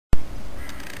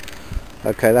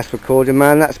Okay, that's recording,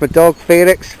 man. That's my dog,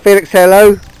 Felix. Felix,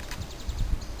 hello.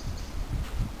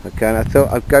 Okay, and I thought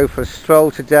I'd go for a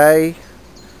stroll today.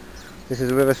 This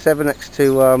is River 7 next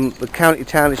to the county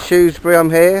town of Shrewsbury. I'm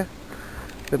here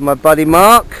with my buddy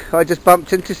Mark. I just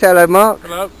bumped into. Say hello, Mark.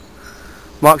 Hello.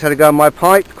 Mark's had a go on my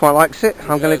pipe. Quite likes it.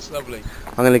 It's lovely.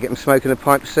 I'm going to get him smoking a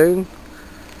pipe soon.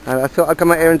 And I thought I'd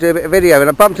come out here and do a bit of video. And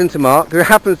I bumped into Mark, who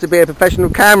happens to be a professional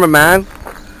cameraman.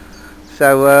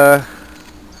 So,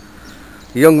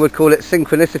 Young would call it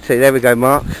synchronicity. There we go,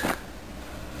 Mark.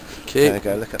 Okay. There we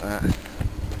go, look at that.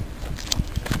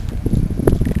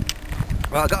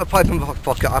 Right, I've got a pipe in my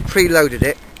pocket. I preloaded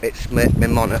it. It's my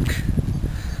Monarch.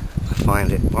 I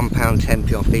find it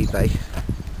 £1.10 off eBay.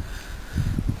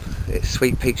 It's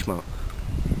sweet peach, Mark.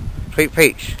 Sweet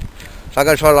peach. So I'm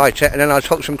going to try to light it and then I'll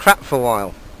talk some crap for a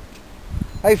while.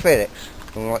 Hey, Felix.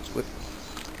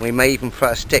 We may even throw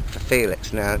a stick for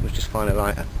Felix now. We'll just find a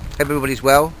lighter. Everybody's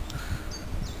well.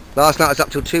 Last night I was up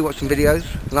till 2 watching videos.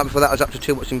 The night before that I was up to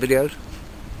 2 watching videos.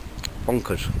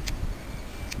 Bonkers.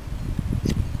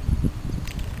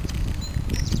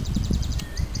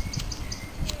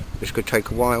 This could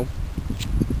take a while.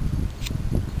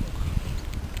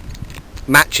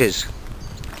 Matches.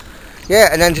 Yeah,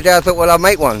 and then today I thought, well, I'll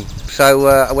make one. So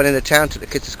I went into town, took the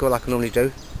kids to school like I normally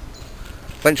do.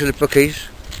 Went to the bookies.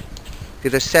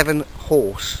 Did a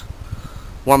 7-horse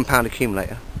 £1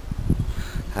 accumulator.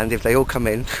 And if they all come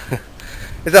in,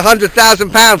 it's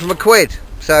 £100,000 from a quid.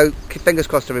 So keep fingers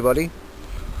crossed, everybody.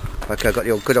 Okay, I've got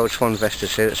the good old swan vest to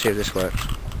see. Let's see if this works.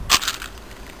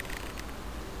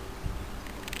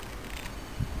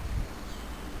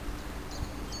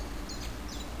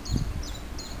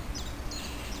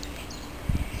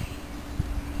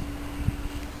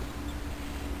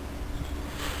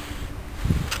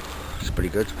 It's pretty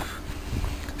good.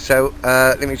 So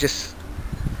let me just,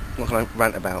 what can I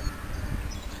rant about?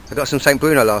 I got some St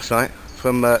Bruno last night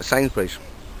from Sainsbury's.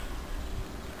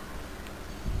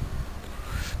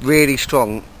 Really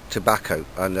strong tobacco,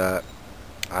 and I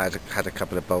had a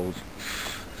couple of bowls.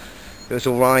 It was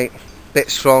alright, bit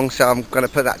strong, so I'm going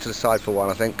to put that to the side for a while,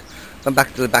 I think. Then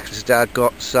back to the back of today, I've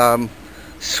got some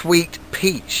sweet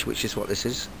peach, which is what this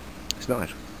is. It's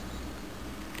nice.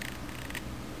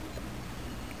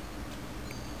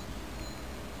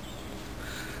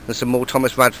 And some more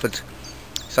Thomas Radford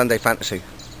Sunday Fantasy.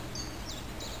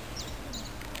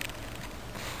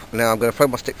 Now I'm going to throw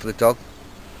my stick for the dog.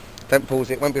 Don't pause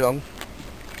it, won't be long.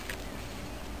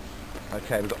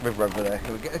 Okay, we've got River over there.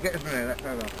 Can we get us in there?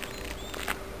 Hold on.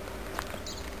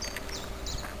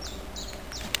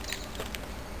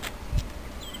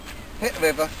 Hit the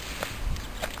river.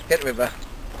 Hit the river.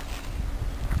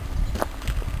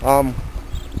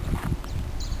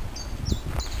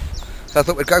 So I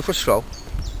thought we'd go for a stroll.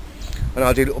 And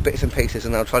I'll do little bits and pieces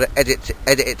and I'll try to edit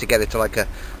it together to like a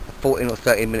 14 or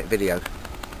 13 minute video.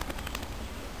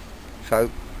 So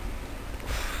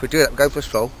we do that, we'll go for a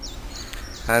stroll,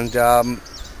 and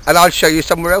I'll show you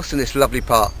somewhere else in this lovely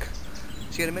park.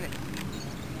 See you in a minute.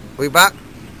 We'll be back.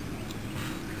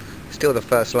 Still the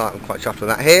first light, I'm quite chuffed with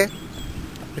that. Here,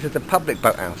 this is the public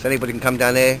boathouse. Anybody can come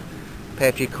down here, pay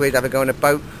a few quid, have a go on a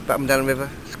boat, up and down the river.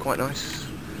 It's quite nice.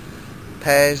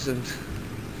 Pairs and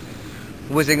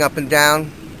whizzing up and down,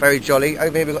 very jolly.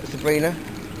 Over here we've got Sabrina.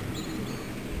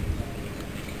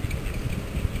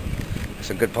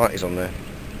 Some good parties on there.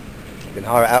 You can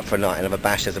hire it out for a night and have a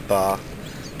bash as a bar.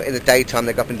 But in the daytime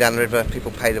they go up and down the river,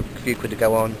 people pay a few quid to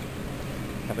go on.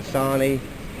 Have a sarnie.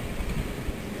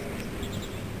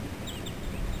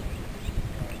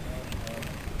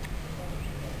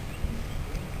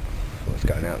 What's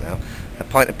going out now? A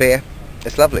pint of beer.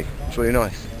 It's lovely, it's really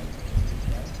nice.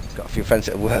 Got a few friends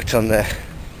that have worked on there.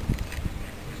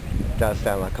 It does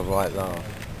sound like a right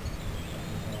laugh.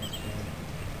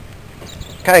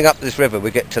 Coming up this river we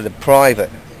get to the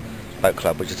private boat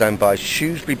club, which is owned by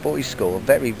Shrewsbury Boys School, a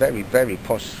very, very, very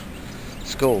posh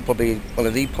school, probably one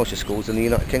of the poshest schools in the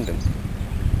United Kingdom.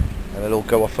 And they'll all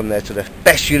go off from there to the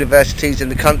best universities in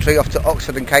the country, off to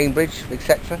Oxford and Cambridge,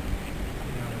 etc.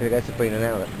 Here we go to Sabrina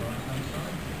now. Look.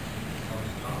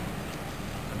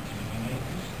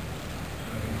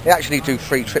 They actually do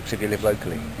free trips if you live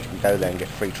locally. You can go there and get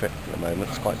a free trip at the moment.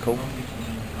 It's quite cool.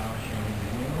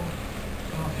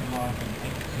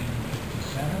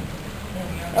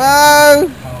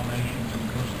 Oh!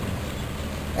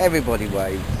 Everybody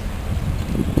waves.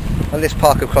 On this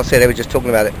park across here, they were just talking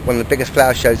about it. One of the biggest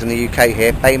flower shows in the UK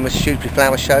here. Famous Shrewsbury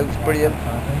Flower Show. It's brilliant.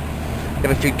 We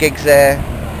have a few gigs there.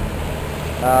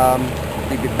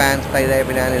 Big bands play there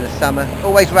every now and then in the summer.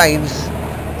 Always rains.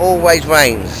 Always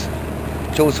rains.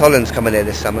 Jules Holland's coming there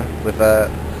this summer with I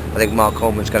think Mark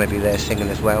Holman's going to be there singing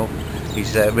as well.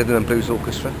 He's Rhythm and Blues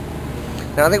Orchestra.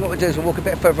 Now I think what we'll do is we'll walk a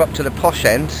bit further up to the posh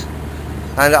end,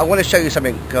 and I want to show you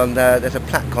something. On there's a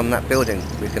plaque on that building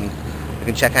we can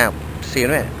check out. See you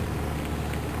in a minute.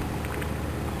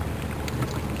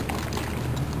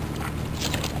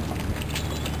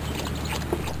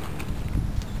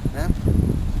 Yeah.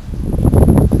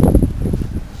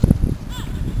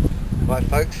 Right,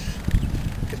 folks.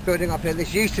 This building up here.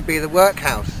 This used to be the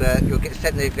workhouse. You'll get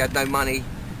sent there if you had no money,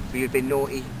 if you'd been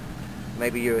naughty.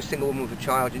 Maybe you're a single woman with a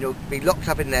child, and you'll be locked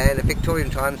up in there in the Victorian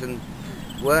times and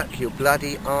work your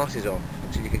bloody arses on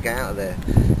until you could get out of there.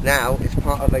 Now it's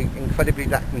part of an incredibly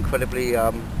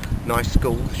nice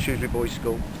school, the Shrewsbury Boys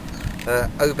School.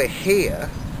 Over here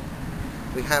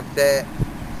we have their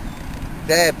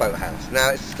boathouse. Now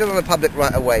it's still on the public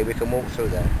right away, we can walk through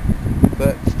there.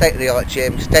 But state-of-the-art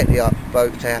gym, state-of-the-art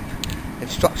boat tap,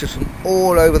 instructors from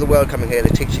all over the world coming here to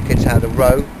teach your kids how to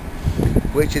row,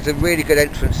 which is a really good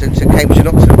entrance into Cambridge and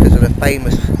Oxford because of the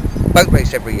famous boat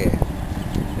race every year.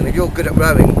 And if you're good at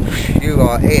rowing, you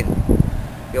are in.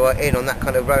 You are in on that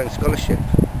kind of rowing scholarship.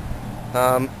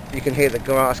 You can hear the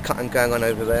grass cutting going on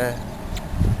over there.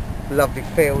 Lovely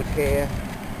field here.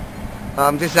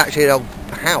 This is actually an old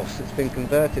house that's been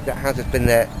converted. That house has been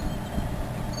there,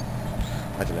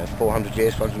 I don't know, 400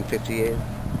 years, 450 years.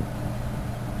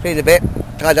 Been a bit,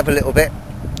 tied up a little bit.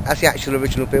 That's the actual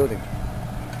original building.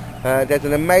 There's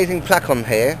an amazing plaque on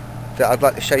here that I'd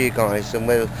like to show you guys, and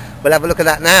we'll have a look at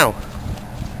that now.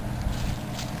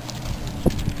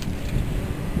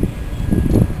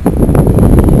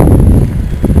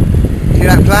 See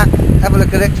that plaque? Have a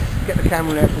look at it. Get the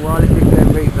camera there for a while. Let's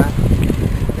read that.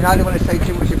 You know, I don't want to say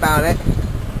too much about it,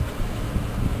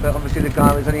 but obviously the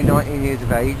guy was only 19 years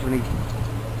of age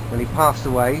when he passed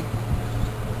away,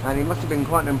 and he must have been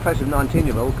quite an impressive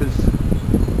 19-year-old because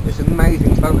this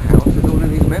amazing boathouse is all in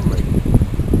his memory.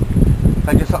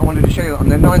 I just wanted to show you, I'm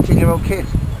the 19-year-old kid,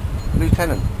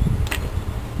 lieutenant,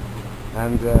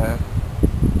 and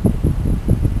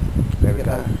there we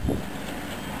go.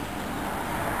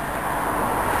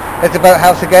 There's the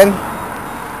boathouse again.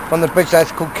 On the bridge there,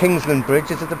 it's called Kingsland Bridge.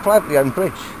 This is a privately owned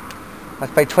bridge. I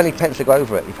paid 20 pence to go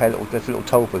over it. You pay there's a little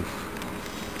toll booth.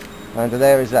 And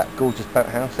there is that gorgeous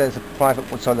boathouse. There's a private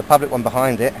one, sorry, the public one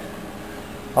behind it.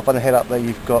 Up on the hill up there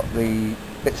you've got the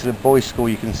bits of the boys' school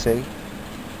you can see.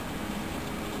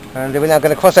 And we're now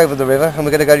going to cross over the river and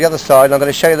we're going to go to the other side, and I'm going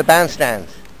to show you the bandstands.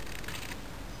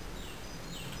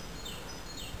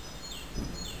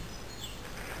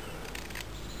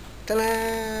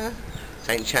 Ta-da!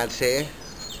 St Chad's here.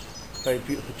 Very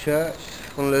beautiful church.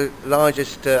 One of the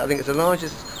largest, I think it's the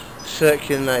largest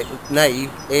circular nave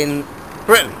in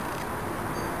Britain.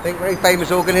 I think very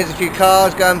famous organ. Here's a few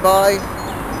cars going by.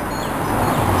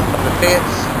 The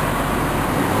Fiats,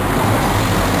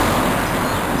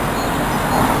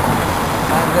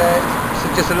 and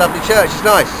it's just a lovely church. It's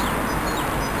nice.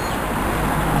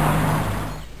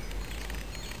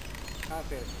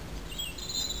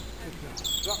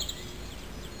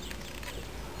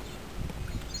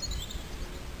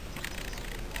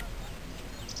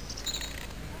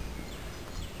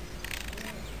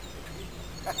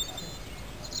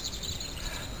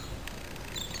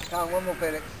 Come on, one more,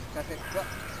 Felix. That's it. Drop.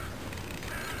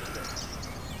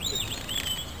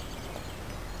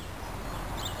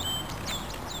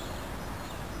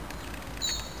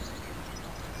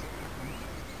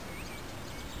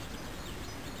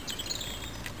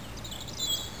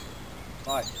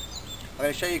 Right, I'm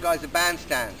going to show you guys the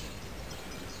bandstands.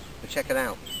 So check it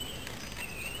out.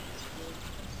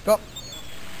 Stop.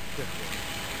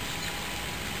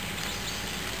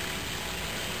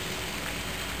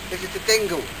 This is the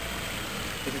dingle.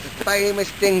 This is a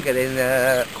famous dingle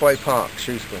in Quarry Park,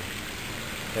 Shrewsbury.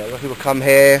 A lot of people come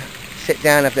here, sit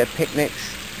down, have their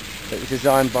picnics. It was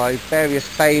designed by various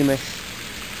famous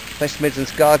West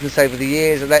Midlands gardens over the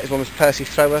years. The latest one was Percy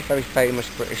Thrower, very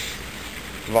famous British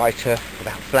writer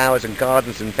about flowers and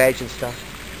gardens and veg and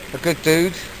stuff. A good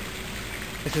dude.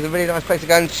 This is a really nice place to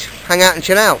go and hang out and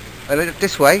chill out. And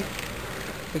this way,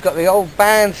 we've got the old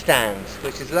bandstands,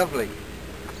 which is lovely.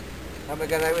 And we're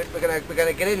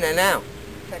gonna get in there now.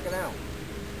 Check it out.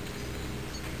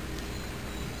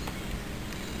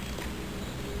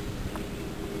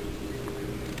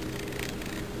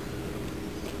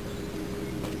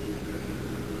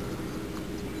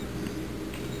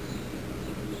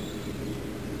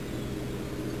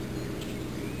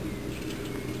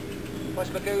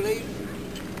 What's my goalies?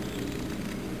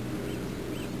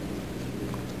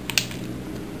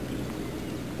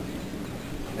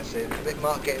 That's it. A bit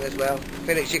mark getting as well.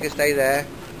 Felix, you can stay there.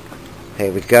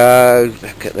 Here we go.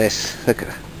 Look at this. Look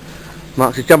at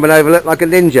Mark's is jumping over. Look like a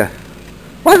ninja.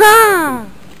 What's that?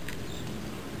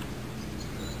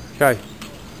 Okay.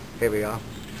 Here we are.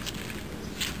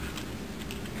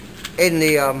 In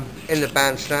the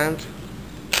bandstand.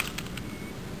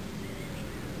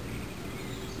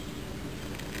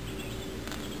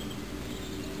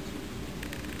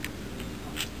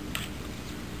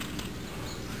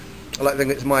 I like to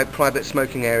think it's my private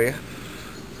smoking area.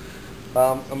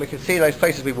 And we can see those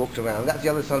places we walked around. That's the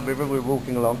other side of the river we're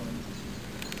walking along.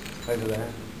 Over there.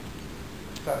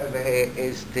 So over here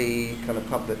is the kind of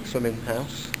public swimming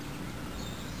house.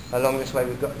 Along this way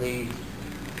we've got the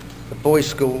boys'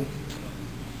 school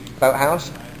boathouse.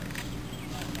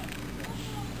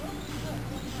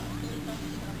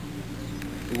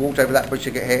 We walked over that bridge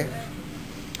to get here.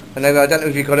 And then I don't know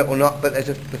if you got it or not, but there's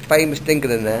the famous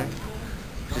dingle in there,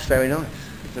 which is very nice.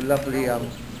 It's a lovely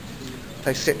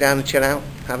place to sit down and chill out,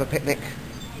 have a picnic.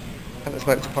 Haven't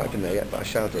smoked a pipe in there yet, but I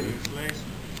shall do.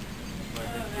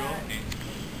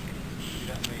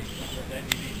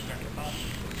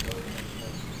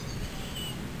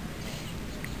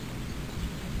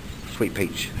 Sweet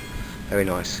peach, very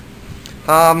nice.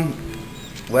 Well,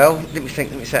 let me say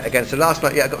it again. So last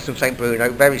night, yeah, I got some St. Bruno,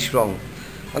 very strong.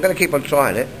 I'm going to keep on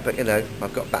trying it, but you know,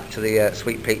 I've got back to the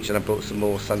sweet peach and I brought some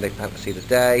more Sunday Fantasy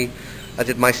today. I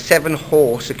did my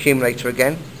 7-horse accumulator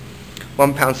again.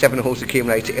 £1 7-horse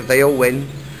accumulator. If they all win,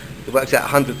 it works out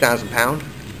 £100,000.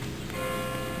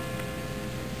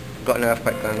 Got an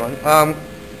earthquake going on.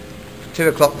 2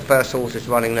 o'clock, the first horse is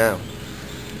running now.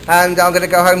 And I'm going to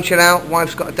go home, chill out.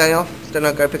 Wife's got a day off. Then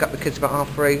I'll go pick up the kids about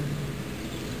 3:30.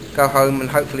 Go home and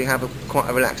hopefully have quite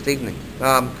a relaxed evening.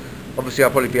 Obviously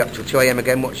I'll probably be up till 2 AM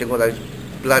again watching all those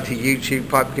bloody YouTube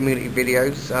pipe community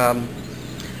videos.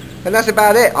 And that's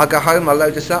about it. I'll go home, I'll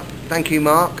load this up. Thank you,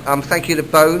 Mark. Thank you to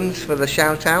Bones for the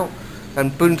shout out.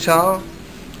 And Boontar.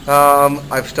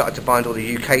 I've started to find all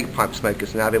the UK pipe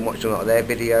smokers now. I've been watching a lot of their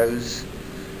videos.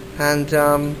 And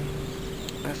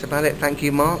that's about it. Thank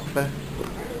you, Mark, for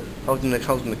holding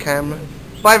the camera.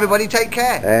 Bye everybody, take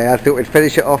care. I thought we'd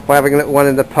finish it off by having a little one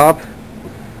in the pub.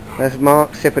 There's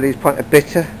Mark sipping his pint of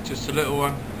bitter. Just a little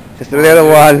one. Just a little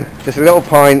one. Just a little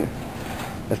pint.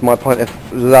 That's my pint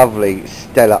of lovely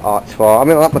Stella Artois. I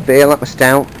mean, I like my beer, I like my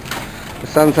stout. But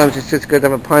sometimes it's just good to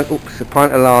have a pint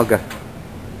of lager.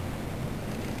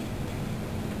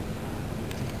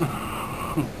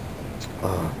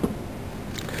 Oh.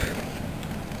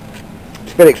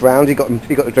 Felix round, he got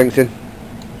the drinks in.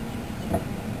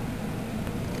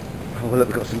 Oh look,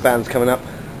 we've got some bands coming up.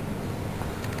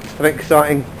 Something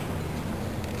exciting.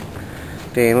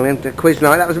 The quiz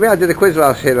night, that was me. I did a quiz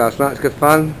last night, it's good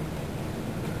fun.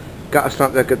 Gutter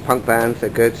Stomp, they're good punk bands, they're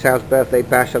good. Sal's Birthday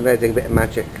Bash, I'm there doing a bit of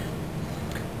magic.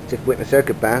 Just Witness, they're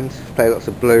good bands. Play lots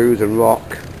of blues and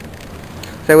rock.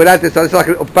 So we'll add this on, it's like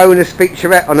a little bonus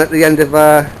featurette on at the end of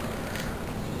the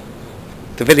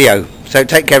video. So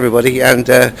take care everybody, and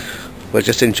we'll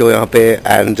just enjoy our beer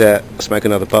and smoke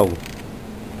another bowl.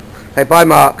 Hey, bye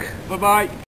Mark. Bye bye.